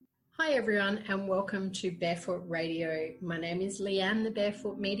Hi everyone and welcome to Barefoot Radio. My name is Leanne, the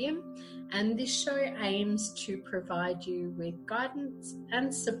Barefoot Medium, and this show aims to provide you with guidance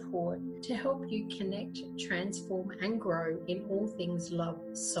and support to help you connect, transform and grow in all things love,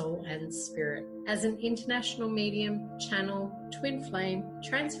 soul and spirit. As an international medium, channel, twin flame,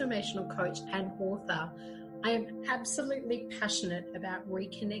 transformational coach and author, I am absolutely passionate about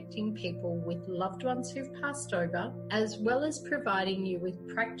reconnecting people with loved ones who've passed over, as well as providing you with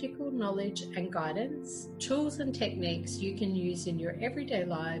practical knowledge and guidance, tools and techniques you can use in your everyday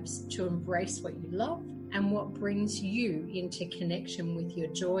lives to embrace what you love and what brings you into connection with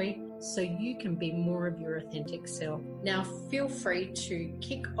your joy so you can be more of your authentic self. Now feel free to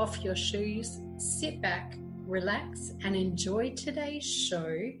kick off your shoes, sit back, relax and enjoy today's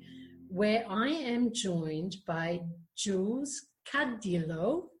show, where I am joined by Jules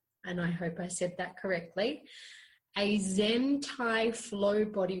Cadillo, and I hope I said that correctly, a Zen Thai flow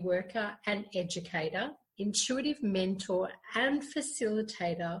body worker and educator, intuitive mentor and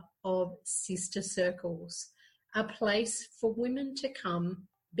facilitator of Sister Circles, a place for women to come,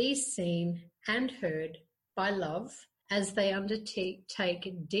 be seen and heard by love as they undertake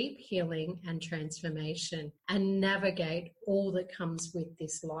deep healing and transformation and navigate all that comes with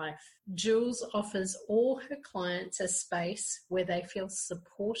this life. Jules offers all her clients a space where they feel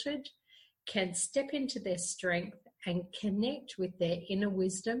supported, can step into their strength and connect with their inner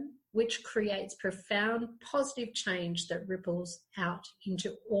wisdom, which creates profound positive change that ripples out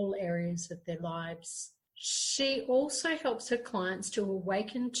into all areas of their lives. She also helps her clients to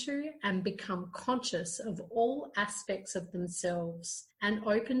awaken to and become conscious of all aspects of themselves and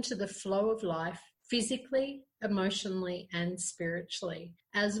open to the flow of life physically, emotionally, and spiritually,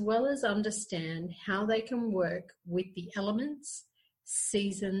 as well as understand how they can work with the elements,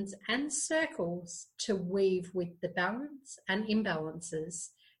 seasons, and circles to weave with the balance and imbalances,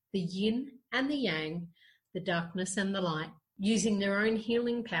 the yin and the yang, the darkness and the light, using their own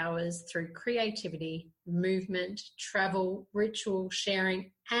healing powers through creativity, movement, travel, ritual,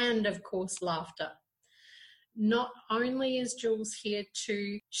 sharing, and of course, laughter. Not only is Jules here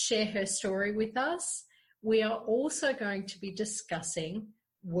to share her story with us, we are also going to be discussing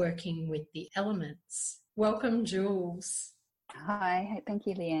working with the elements. Welcome, Jules. Hi, thank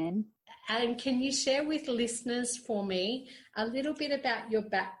you, Leanne. And can you share with listeners for me a little bit about your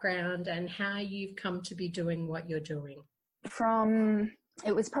background and how you've come to be doing what you're doing?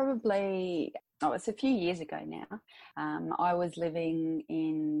 It was a few years ago now. I was living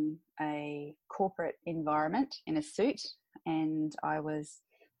in a corporate environment in a suit, and I was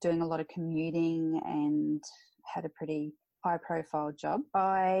doing a lot of commuting and had a pretty high-profile job.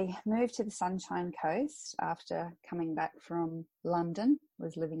 I moved to the Sunshine Coast after coming back from London,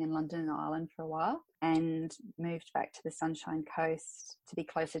 was living in London and Ireland for a while, and moved back to the Sunshine Coast to be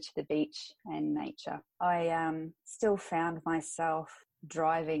closer to the beach and nature. I still found myself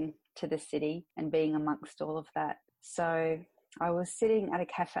driving to the city and being amongst all of that. So I was sitting at a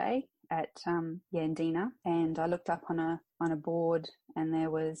cafe at Yandina, and I looked up on a board, and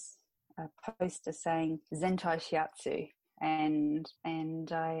there was a poster saying Zen Thai Shiatsu. And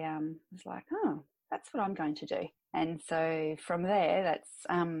I was like, oh, that's what I'm going to do. And so from there,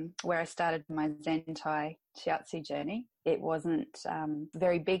 that's where I started my Zen Thai Shiatsu journey. It wasn't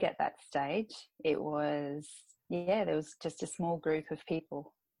very big at that stage. It was, there was just a small group of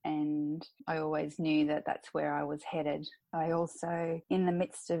people. And I always knew that that's where I was headed. I also, in the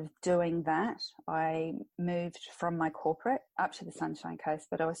midst of doing that, I moved from my corporate up to the Sunshine Coast,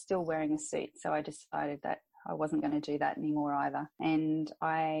 but I was still wearing a suit. So I decided that I wasn't going to do that anymore either. And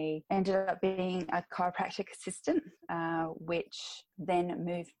I ended up being a chiropractic assistant, which then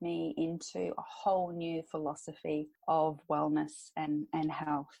moved me into a whole new philosophy of wellness and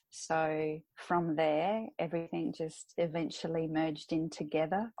health. So from there, everything just eventually merged in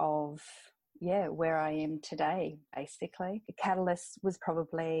together of where I am today, basically. The catalyst was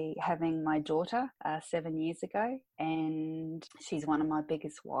probably having my daughter 7 years ago, and she's one of my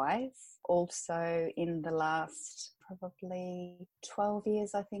biggest whys. Also, in the last probably 12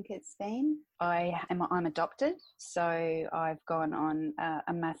 years, I think it's been, I'm adopted. So I've gone on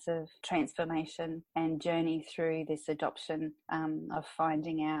a massive transformation and journey through this adoption of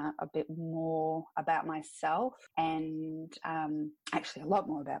finding out a bit more about myself and actually a lot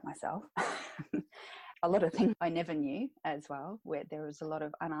more about myself. A lot of things I never knew as well, where there was a lot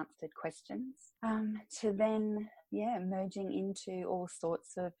of unanswered questions, to then, merging into all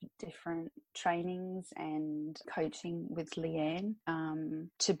sorts of different trainings and coaching with Leanne,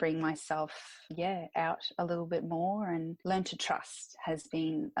 to bring myself, out a little bit more and learn to trust has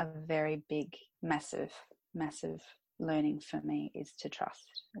been a very big, massive learning for me is to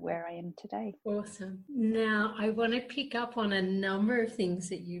trust where I am today. Awesome. Now, I want to pick up on a number of things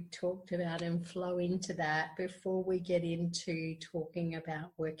that you've talked about and flow into that before we get into talking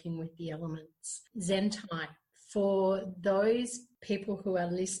about working with the elements. Zentai. For those people who are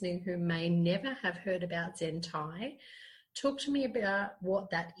listening who may never have heard about Zentai, talk to me about what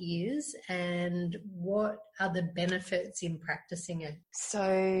that is and what are the benefits in practicing it.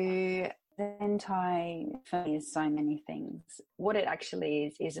 So Zentai for me is so many things. What it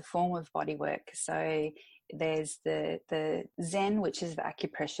actually is a form of body work. So there's the Zen, which is the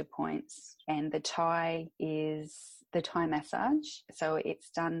acupressure points, and the Tai is the Thai massage. So it's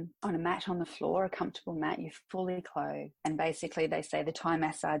done on a mat on the floor, a comfortable mat, you're fully clothed. And basically they say the Thai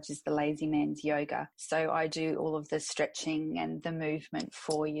massage is the lazy man's yoga. So I do all of the stretching and the movement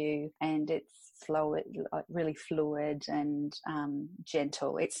for you, and it's fluid, really fluid and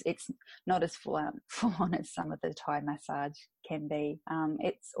gentle. It's not as full on as some of the Thai massage can be.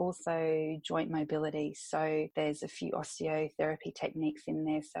 It's also joint mobility. So there's a few osteotherapy techniques in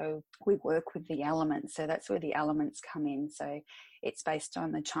there. So we work with the elements. So that's where the elements come in. So it's based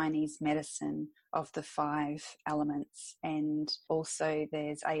on the Chinese medicine of the 5 elements. And also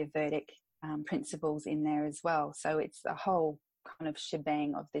there's Ayurvedic principles in there as well. So it's a whole kind of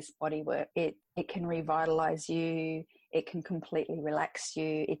shebang of this body work. It can revitalize you. It can completely relax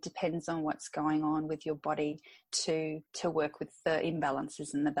you. It depends on what's going on with your body to work with the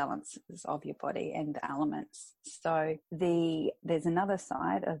imbalances and the balances of your body and the elements. So there's another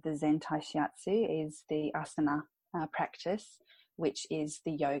side of the Zentai Shiatsu is the asana practice, which is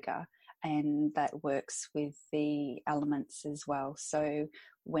the yoga, and that works with the elements as well. So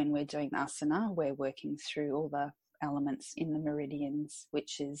when we're doing asana, we're working through all the elements in the meridians,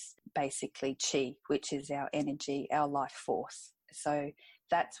 which is basically chi, which is our energy, our life force. So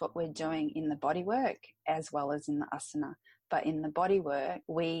that's what we're doing in the body work as well as in the asana. But in the body work,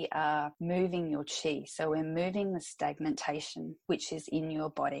 we are moving your chi. So we're moving the stagnation, which is in your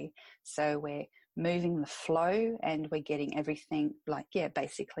body. So we're moving the flow and we're getting everything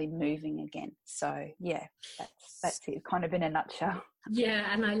basically moving again. So that's it kind of in a nutshell.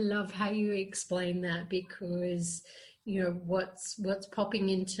 Yeah, and I love how you explain that, because what's popping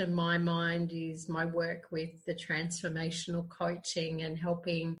into my mind is my work with the transformational coaching and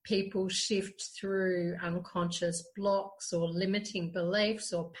helping people shift through unconscious blocks or limiting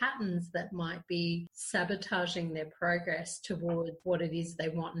beliefs or patterns that might be sabotaging their progress toward what it is they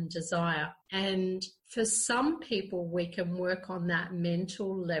want and desire. And for some people, we can work on that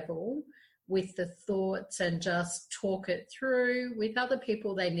mental level with the thoughts and just talk it through. With other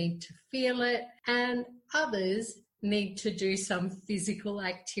people, they need to feel it, and others need to do some physical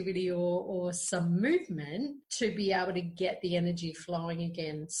activity or some movement to be able to get the energy flowing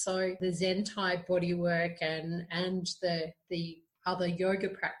again. So the Zentai bodywork and the other yoga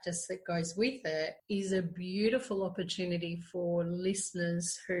practice that goes with it is a beautiful opportunity for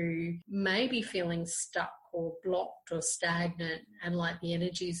listeners who may be feeling stuck or blocked or stagnant and like the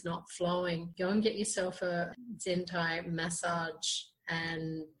energy is not flowing. Go and get yourself a Zentai massage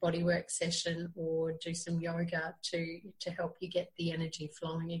and bodywork session, or do some yoga to help you get the energy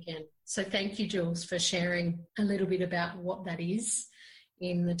flowing again. So thank you, Jules, for sharing a little bit about what that is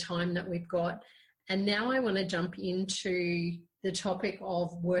in the time that we've got. And now I want to jump into the topic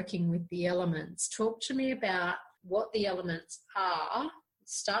of working with the elements. Talk to me about what the elements are.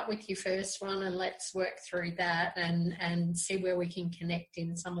 Start with your first one and let's work through that and see where we can connect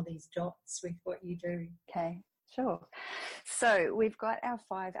in some of these dots with what you do. Okay, sure. So we've got our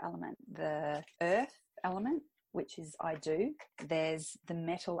 5 element, the earth element, which is I do. There's the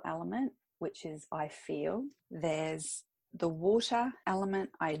metal element, which is I feel. There's the water element,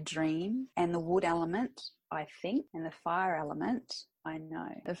 I dream. And the wood element, I think. And the fire element, I know.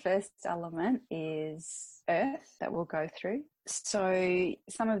 The first element is earth that we'll go through. So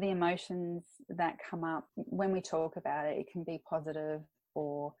some of the emotions that come up when we talk about it, it can be positive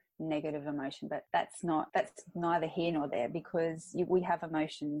or negative emotion, but that's neither here nor there, because we have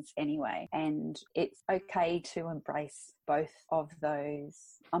emotions anyway, and it's okay to embrace both of those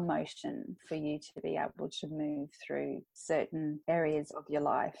emotions for you to be able to move through certain areas of your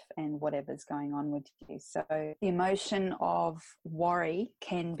life and whatever's going on with you. So the emotion of worry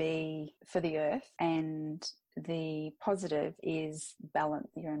can be for the earth, and the positive is balance.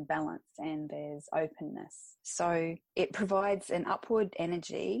 You're in balance and there's openness. So it provides an upward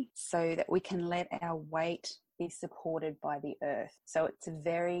energy so that we can let our weight be supported by the earth. So it's a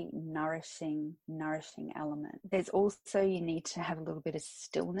very nourishing element. There's also, you need to have a little bit of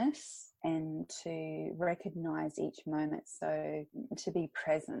stillness and to recognize each moment. So to be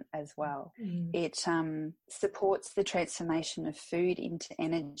present as well. It supports the transformation of food into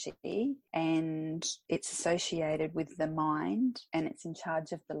energy, and it's associated with the mind, and it's in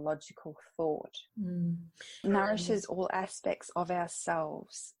charge of the logical thought. Nourishes all aspects of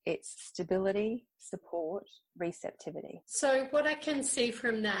ourselves. It's stability, support, receptivity. So what I can see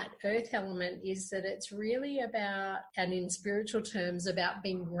from that earth element is that it's really about, and in spiritual terms, about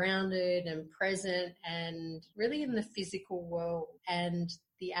being grounded and present and really in the physical world and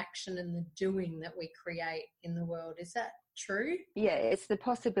the action and the doing that we create in the world. Is that true? Yeah, it's the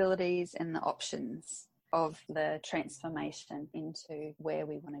possibilities and the options of the transformation into where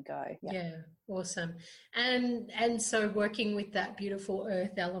we want to go. Yeah, awesome. And so working with that beautiful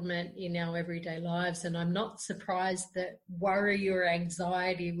earth element in our everyday lives, and I'm not surprised that worry or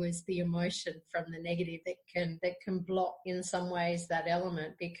anxiety was the emotion from the negative that can block in some ways that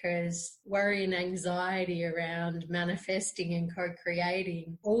element, because worry and anxiety around manifesting and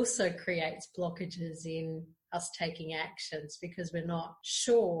co-creating also creates blockages in us taking actions because we're not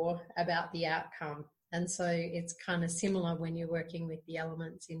sure about the outcome. And so it's kind of similar when you're working with the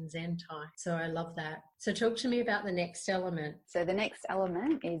elements in Zen Tai. So I love that. So talk to me about the next element. So the next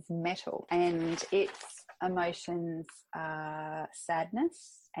element is metal, and its emotions are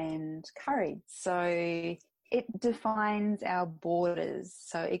sadness and courage. So it defines our borders.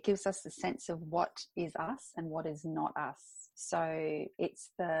 So it gives us a sense of what is us and what is not us. So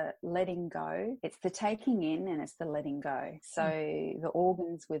it's the letting go, it's the taking in, and it's the letting go. So the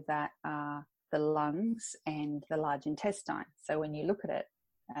organs with that are the lungs and the large intestine. So when you look at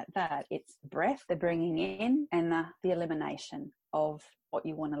that, it's the breath, the bringing in, and the elimination of what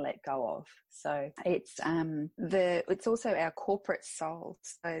you want to let go of. So it's also our corporate soul,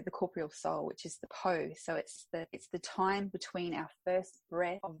 so the corporeal soul, which is the Po. So it's the time between our first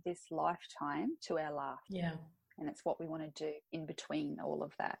breath of this lifetime to our last. Yeah. And it's what we want to do in between all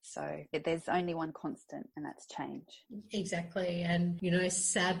of that. So there's only one constant, and that's change. Exactly. And,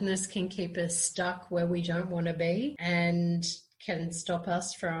 sadness can keep us stuck where we don't want to be and can stop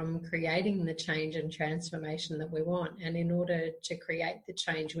us from creating the change and transformation that we want. And in order to create the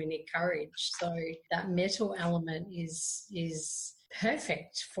change, we need courage. So that metal element is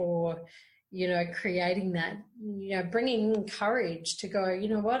perfect for creating that, bringing courage to go,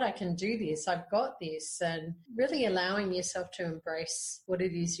 what, I can do this, I've got this, and really allowing yourself to embrace what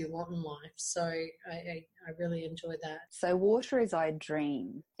it is you want in life. So I really enjoy that. So water is I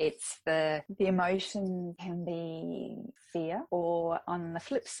dream. It's the emotion can be fear, or on the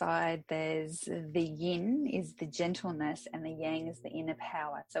flip side, there's the yin is the gentleness and the yang is the inner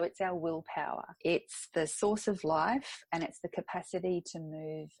power. So it's our willpower. It's the source of life, and it's the capacity to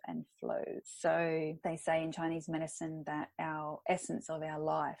move and flow. So they say in Chinese medicine that our essence of our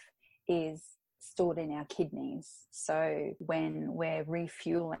life is stored in our kidneys. So when we're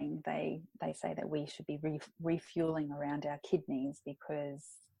refueling, they say that we should be refueling around our kidneys, because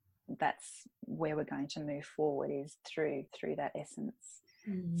that's where we're going to move forward, is through that essence.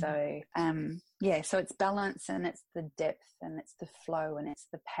 So so it's balance, and it's the depth, and it's the flow, and it's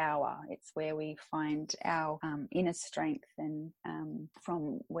the power. It's where we find our inner strength, and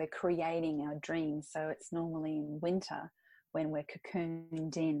we're creating our dreams. So it's normally in winter when we're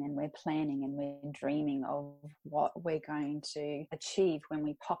cocooned in and we're planning and we're dreaming of what we're going to achieve when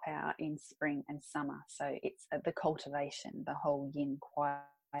we pop out in spring and summer. So it's the cultivation, the whole yin quiet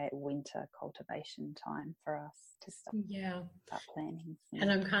winter cultivation time for us to start planning. And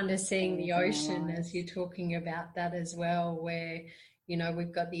I'm kind of seeing the ocean as you're talking about that as well, where,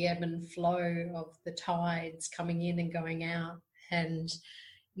 we've got the ebb and flow of the tides coming in and going out, and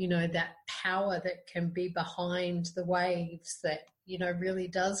that power that can be behind the waves that, really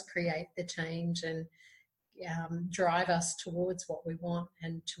does create the change and drive us towards what we want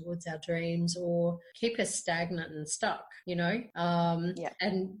and towards our dreams, or keep us stagnant and stuck,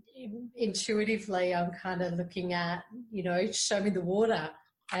 And intuitively, I'm kind of looking at, show me the water,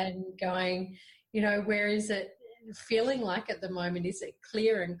 and going, where is it feeling like at the moment? Is it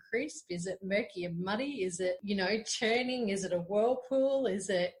clear and crisp? Is it murky and muddy? Is it, churning? Is it a whirlpool? Is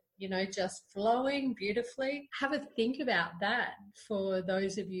it, just flowing beautifully? Have a think about that for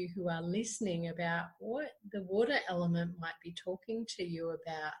those of you who are listening, about what the water element might be talking to you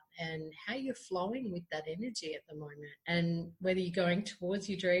about, and how you're flowing with that energy at the moment, and whether you're going towards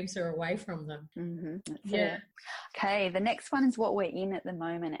your dreams or away from them. Okay, the next one is what we're in at the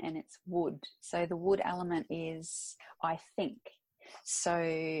moment, and it's wood. So the wood element is I think.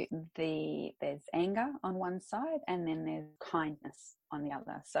 So there's anger on one side, and then there's kindness on the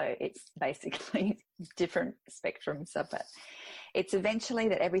other. So it's basically different spectrums of it. It's eventually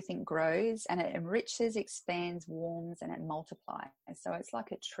that everything grows and it enriches, expands, warms, and it multiplies. So it's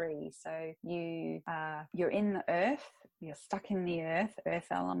like a tree. So you're in the earth, you're stuck in the earth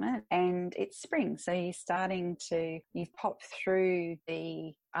element, and it's spring. So you've popped through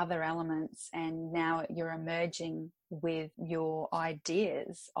the other elements, and now you're emerging with your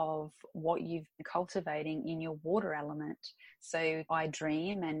ideas of what you've been cultivating in your water element. So I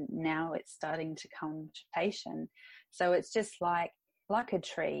dream, and now it's starting to come to fruition. So it's just like a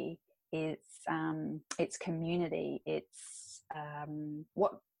tree. It's community. It's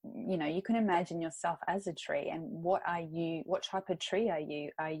what you can imagine yourself as a tree. And what type of tree are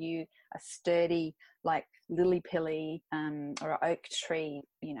you? Are you a sturdy, like lily-pilly or an oak tree,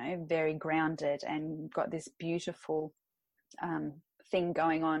 very grounded and got this beautiful thing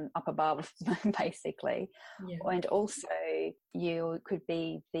going on up above, basically? Yeah. And also you could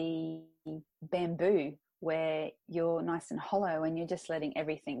be the bamboo, where you're nice and hollow and you're just letting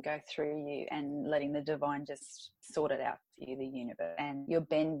everything go through you and letting the divine just sort it out for you, the universe. And you're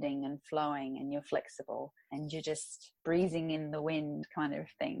bending and flowing and you're flexible and you're just breezing in the wind kind of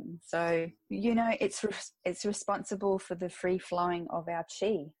thing. So, it's responsible for the free flowing of our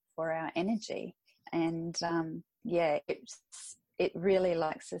chi, for our energy. And it really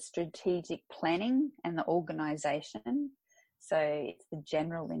likes the strategic planning and the organization. So it's the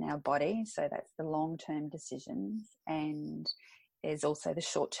general in our body. So that's the long-term decisions. And there's also the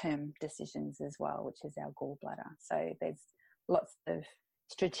short-term decisions as well, which is our gallbladder. So there's lots of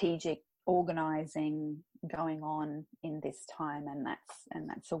strategic organizing going on in this time. And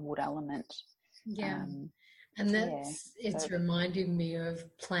that's a wood element. Yeah. It's reminding me of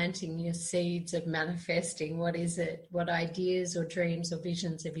planting your seeds of manifesting. What is it? What ideas or dreams or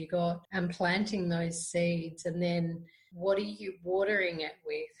visions have you got? And planting those seeds, and then what are you watering it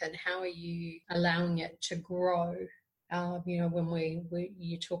with, and how are you allowing it to grow? When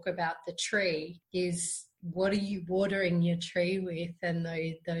you talk about the tree, is what are you watering your tree with, and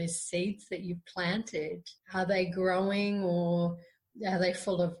those seeds that you've planted, are they growing, or are they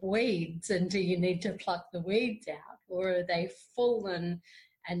full of weeds, and do you need to pluck the weeds out, or are they full and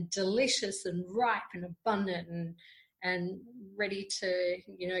delicious and ripe and abundant and ready to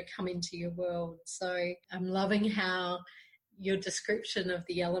come into your world? So I'm loving how your description of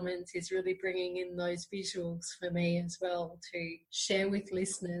the elements is really bringing in those visuals for me as well to share with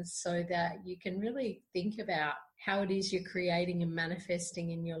listeners, so that you can really think about how it is you're creating and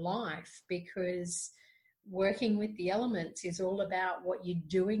manifesting in your life, because working with the elements is all about what you're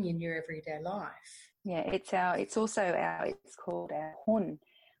doing in your everyday life. Yeah, it's called our hun,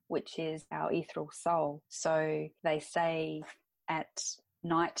 which is our ethereal soul. So they say at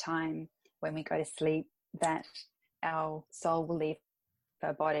nighttime when we go to sleep that our soul will leave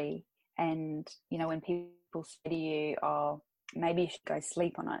our body. And, when people say to you, oh, maybe you should go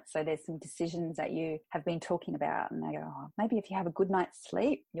sleep on it. So there's some decisions that you have been talking about, and they go, oh, maybe if you have a good night's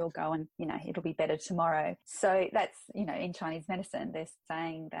sleep, you'll go and, it'll be better tomorrow. So that's, in Chinese medicine, they're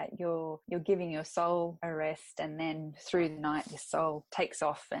saying that you're giving your soul a rest, and then through the night, your soul takes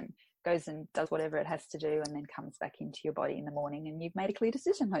off and goes and does whatever it has to do, and then comes back into your body in the morning, and you've made a clear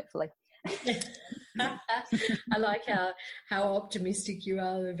decision, hopefully. I like how optimistic you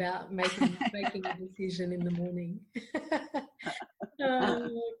are about making a decision in the morning.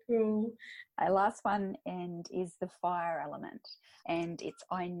 Oh, cool. Our last one is the fire element, and it's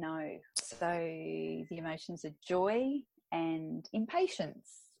I know. So the emotions are joy and impatience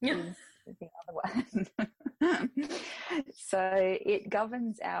is the other one. So it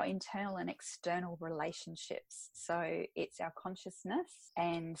governs our internal and external relationships. So it's our consciousness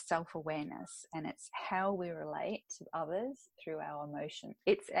and self-awareness, and it's how we relate to others through our emotions.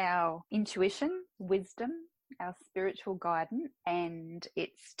 It's our intuition, wisdom, our spiritual guidance, and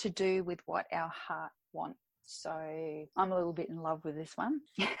it's to do with what our heart wants. So I'm a little bit in love with this one.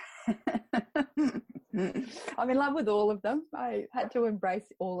 I'm in love with all of them. I had to embrace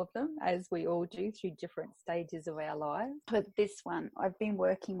all of them, as we all do through different stages of our lives. But this one I've been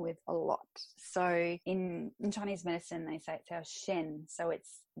working with a lot. So in Chinese medicine, they say it's our Shen. So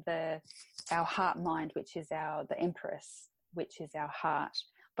it's our heart mind, which is the empress, which is our heart.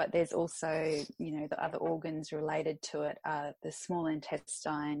 But there's also, the other organs related to it are the small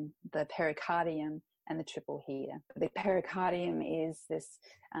intestine, the pericardium, and the triple here. The pericardium is this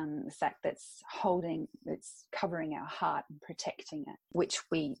sac that's covering our heart and protecting it, which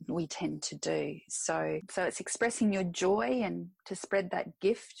we tend to do. So it's expressing your joy and to spread that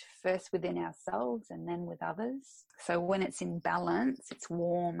gift first within ourselves and then with others. So when it's in balance, it's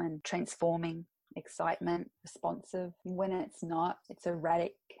warm and transforming. excitement, responsive. When it's not, it's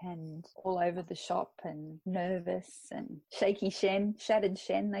erratic and all over the shop and nervous and shaky shen, shattered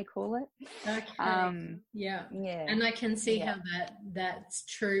shen, they call it. Okay. Yeah. And I can see how that's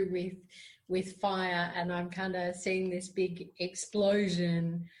true with fire, and I'm kind of seeing this big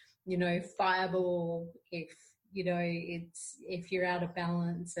explosion, fireball, if you're out of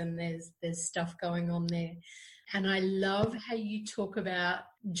balance and there's stuff going on there. And I love how you talk about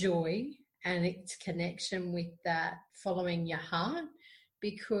joy and its connection with that following your heart,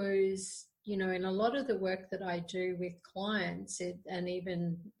 because in a lot of the work that I do with clients, and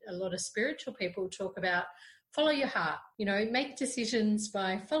even a lot of spiritual people talk about follow your heart, make decisions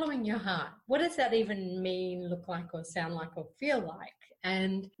by following your heart. What does that even mean, look like, or sound like, or feel like?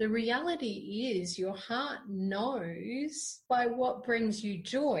 And the reality is your heart knows by what brings you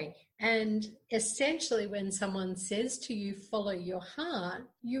joy. And essentially, when someone says to you, follow your heart,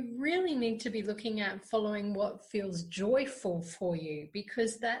 you really need to be looking at following what feels joyful for you,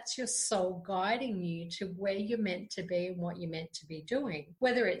 because that's your soul guiding you to where you're meant to be and what you're meant to be doing.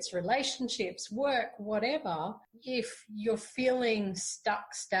 Whether it's relationships, work, whatever, if you're feeling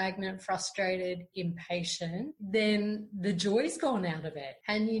stuck, stagnant, frustrated, impatient, then the joy's gone out of it.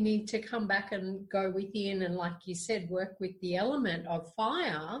 And you need to come back and go within and, like you said, work with the element of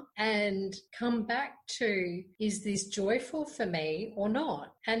fire and come back to, is this joyful for me or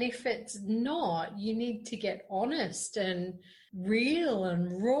not? And if it's not, you need to get honest and real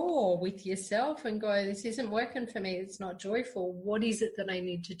and raw with yourself and go, this isn't working for me, it's not joyful. What is it that I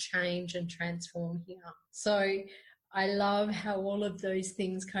need to change and transform here? So I love how all of those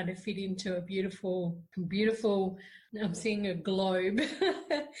things kind of fit into a beautiful, I'm seeing a globe,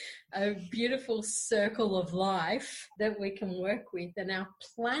 a beautiful circle of life that we can work with. And our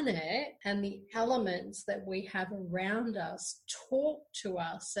planet and the elements that we have around us talk to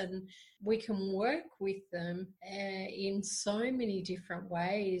us, and we can work with them in so many different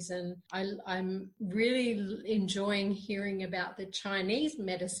ways. And I'm really enjoying hearing about the Chinese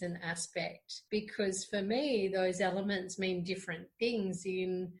medicine aspect, because for me, those elements mean different things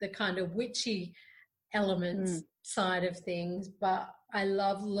in the kind of witchy elements side of things, but I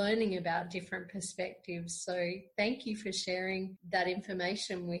love learning about different perspectives. So thank you for sharing that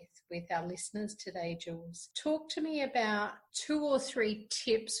information with our listeners today, Jules. Talk to me about 2 or 3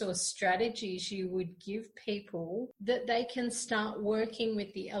 tips or strategies you would give people that they can start working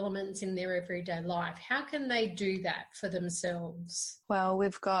with the elements in their everyday life. How can they do that for themselves? Well,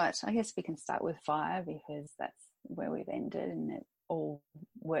 I guess we can start with fire, because that's where we've ended and it all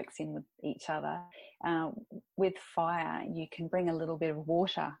works in with each other. With fire, you can bring a little bit of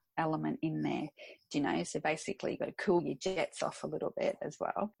water element in there, so basically you've got to cool your jets off a little bit as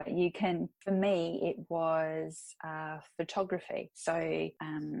well. But you can, for me, it was photography. So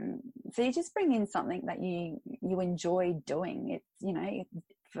you just bring in something that you enjoy doing.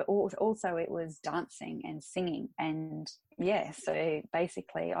 Also it was dancing and singing, and so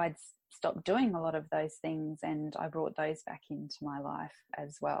basically I'd stopped doing a lot of those things and I brought those back into my life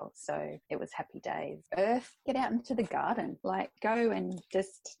as well. So it was happy days. Earth, get out into the garden, go and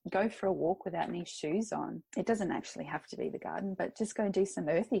just go for a walk without any shoes on. It doesn't actually have to be the garden, but just go do some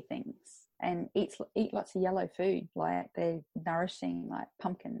earthy things and eat lots of yellow food, they're nourishing, like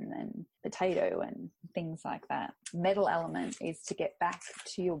pumpkin and potato and things like that. Metal element is to get back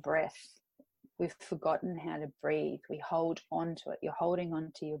to your breath. We've forgotten how to breathe. We hold on to it. You're holding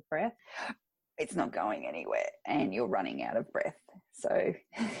on to your breath. It's not going anywhere and you're running out of breath. So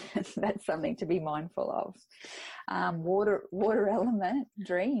that's something to be mindful of. Water element,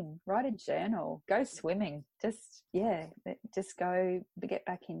 dream, write a journal, go swimming. Just go get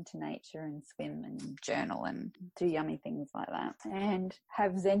back into nature and swim and journal and do yummy things like that. And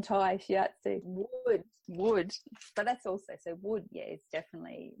have zentai, shiatsu, wood. But that's also, so wood, it's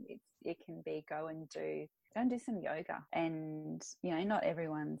definitely, it can be go and do some yoga. And, not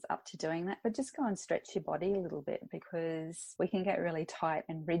everyone's up to doing that, but just go and stretch your body a little bit, because we can get really tight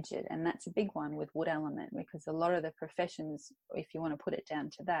and rigid. And that's a big one with wood element, because a lot of the professions, if you want to put it down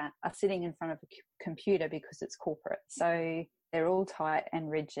to that, are sitting in front of a computer because it's corporate. So they're all tight and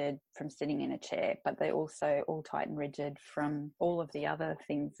rigid from sitting in a chair, but they're also all tight and rigid from all of the other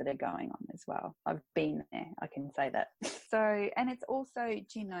things that are going on as well. I've been there, I can say that. So, and it's also,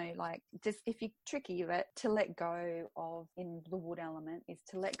 just if you're tricky, but to let go of, in the wood element, is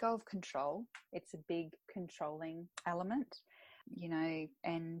to let go of control. It's a big controlling element.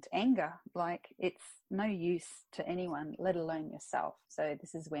 And anger, it's no use to anyone, let alone yourself. So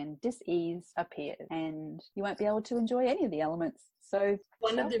this is when dis-ease appears and you won't be able to enjoy any of the elements. So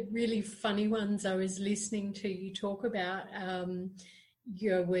one of the really funny ones I was listening to you talk about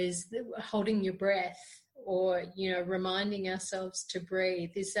was holding your breath, or reminding ourselves to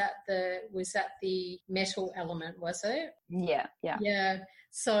breathe. Was that the metal element, was it? Yeah.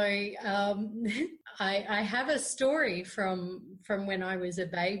 So I have a story from when I was a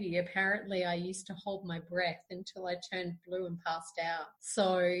baby. Apparently I used to hold my breath until I turned blue and passed out.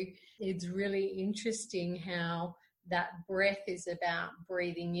 So it's really interesting how that breath is about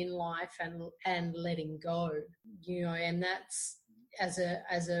breathing in life and letting go, and that's, as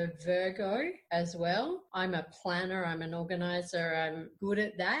a Virgo as well, I'm a planner, I'm an organizer, I'm good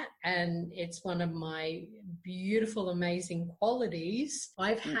at that, and it's one of my beautiful, amazing qualities.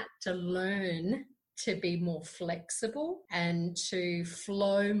 I've had to learn to be more flexible and to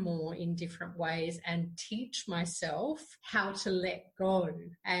flow more in different ways and teach myself how to let go.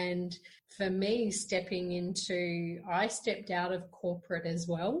 And for me, I stepped out of corporate as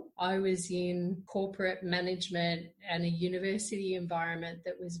well. I was in corporate management and a university environment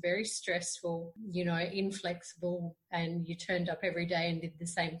that was very stressful, inflexible, and you turned up every day and did the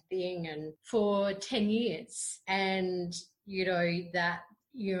same thing, and for 10 years. And, that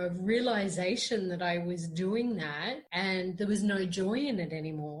realization that I was doing that and there was no joy in it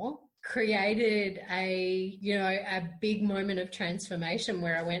anymore created a big moment of transformation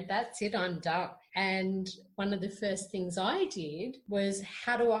where I went, that's it, I'm done. And one of the first things I did was,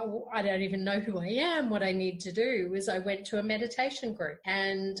 I don't even know who I am, what I need to do, was I went to a meditation group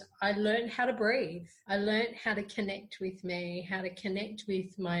and I learned how to breathe. I learned how to connect with me, how to connect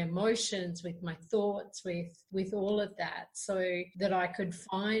with my emotions, with my thoughts, with all of that, so that I could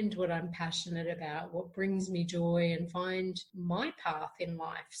find what I'm passionate about, what brings me joy, and find my path in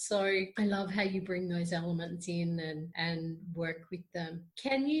life. So I love how you bring those elements in and work with them.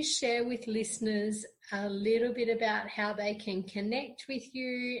 Can you share with listeners a little bit about how they can connect with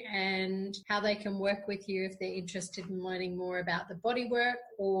you and how they can work with you if they're interested in learning more about the bodywork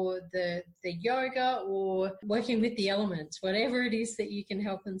or the yoga or working with the elements, whatever it is that you can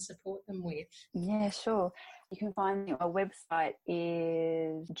help and support them with? Yeah, sure. You can find me. My website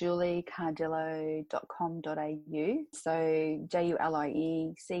is juliecardillo.com.au. So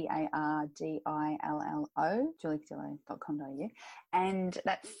JULIECARDILLO, juliecardillo.com.au. And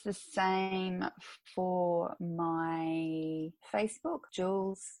that's the same for my Facebook,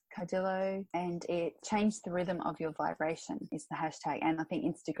 Jules Cardillo, and it changed the rhythm of your vibration is the hashtag. And I think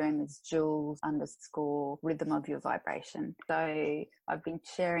Instagram is Jules_rhythm of your vibration. So I've been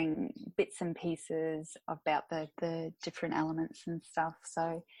sharing bits and pieces about the different elements and stuff.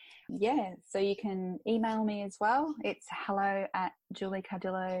 So yeah, so you can email me as well. It's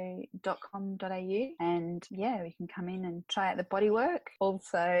hello@juliecardillo.com.au, and yeah, we can come in and try out the bodywork.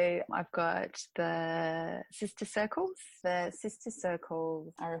 Also, I've got the Sister Circles. The Sister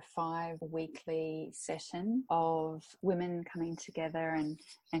Circles are a 5-weekly session of women coming together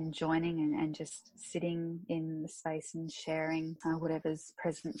and joining and just sitting in the space and sharing whatever's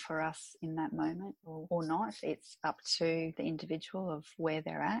present for us in that moment or not. It's up to the individual of where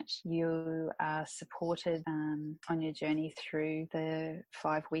they're at. You are supported on your journey through the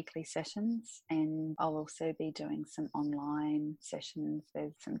 5 weekly sessions, and I'll also be doing some online sessions.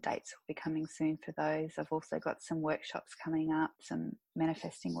 There's some dates will be coming soon for those. I've also got some workshops coming up, some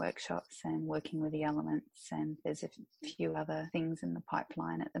manifesting workshops and working with the elements, and there's a few other things in the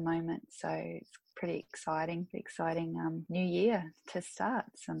pipeline at the moment. So it's pretty exciting new year to start.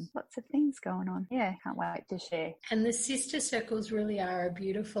 Lots of things going on. Yeah, can't wait to share. And the Sister Circles really are a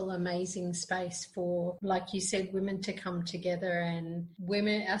beautiful, amazing space for, like you said, women to come together, and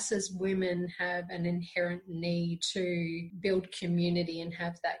us as women have an inherent need to build community and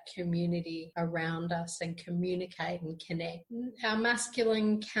have that community around us and communicate and connect. Our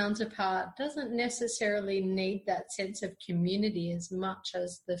masculine counterpart doesn't necessarily need that sense of community as much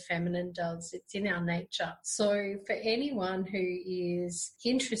as the feminine does. It's in our nature. So for anyone who is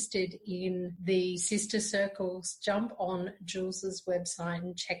interested in the Sister Circles, jump on Jules's website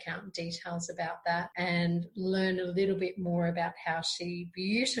and check out details about that and learn a little bit more about how she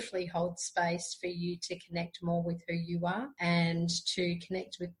beautifully holds space for you to connect more with who you are and to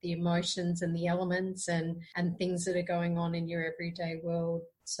connect with the emotions and the elements and things that are going on in your everyday world,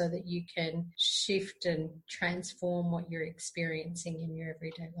 so that you can shift and transform what you're experiencing in your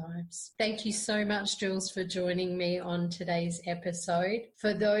everyday lives. Thank you so much, Jules, for joining me on today's episode.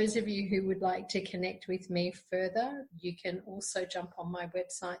 For those of you who would like to connect with me further, you can also jump on my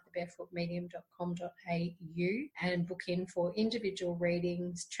website, thebarefootmedium.com.au, and book in for individual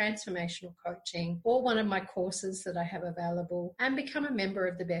readings, transformational coaching, or one of my courses that I have available, and become a member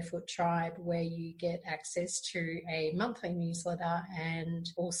of the Barefoot Tribe, where you get access to a monthly newsletter and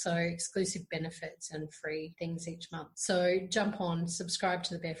also exclusive benefits and free things each month. So jump on, subscribe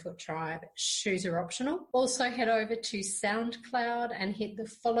to the Barefoot Tribe. Shoes are optional. Also head over to SoundCloud and hit the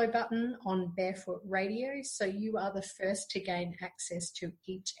follow button on Barefoot Radio so you are the first to gain access to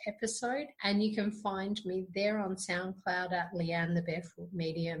each episode. And you can find me there on SoundCloud at Leanne the Barefoot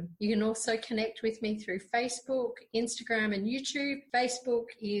Medium. You can also connect with me through Facebook, Instagram and YouTube. Facebook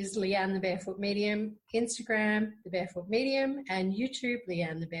is Leanne the Barefoot Medium, Instagram the Barefoot Medium, and YouTube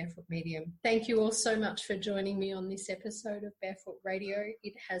Leanne the Barefoot Medium. Thank you all so much for joining me on this episode of Barefoot Radio.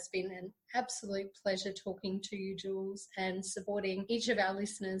 It has been an absolute pleasure talking to you, Jules, and supporting each of our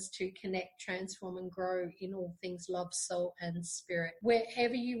listeners to connect, transform and grow in all things love, soul and spirit.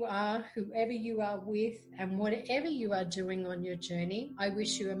 Wherever you are, whoever you are with, and whatever you are doing on your journey, I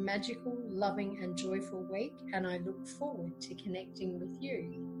wish you a magical, loving and joyful week, and I look forward to connecting with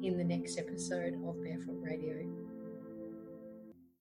you in the next episode of Barefoot Radio.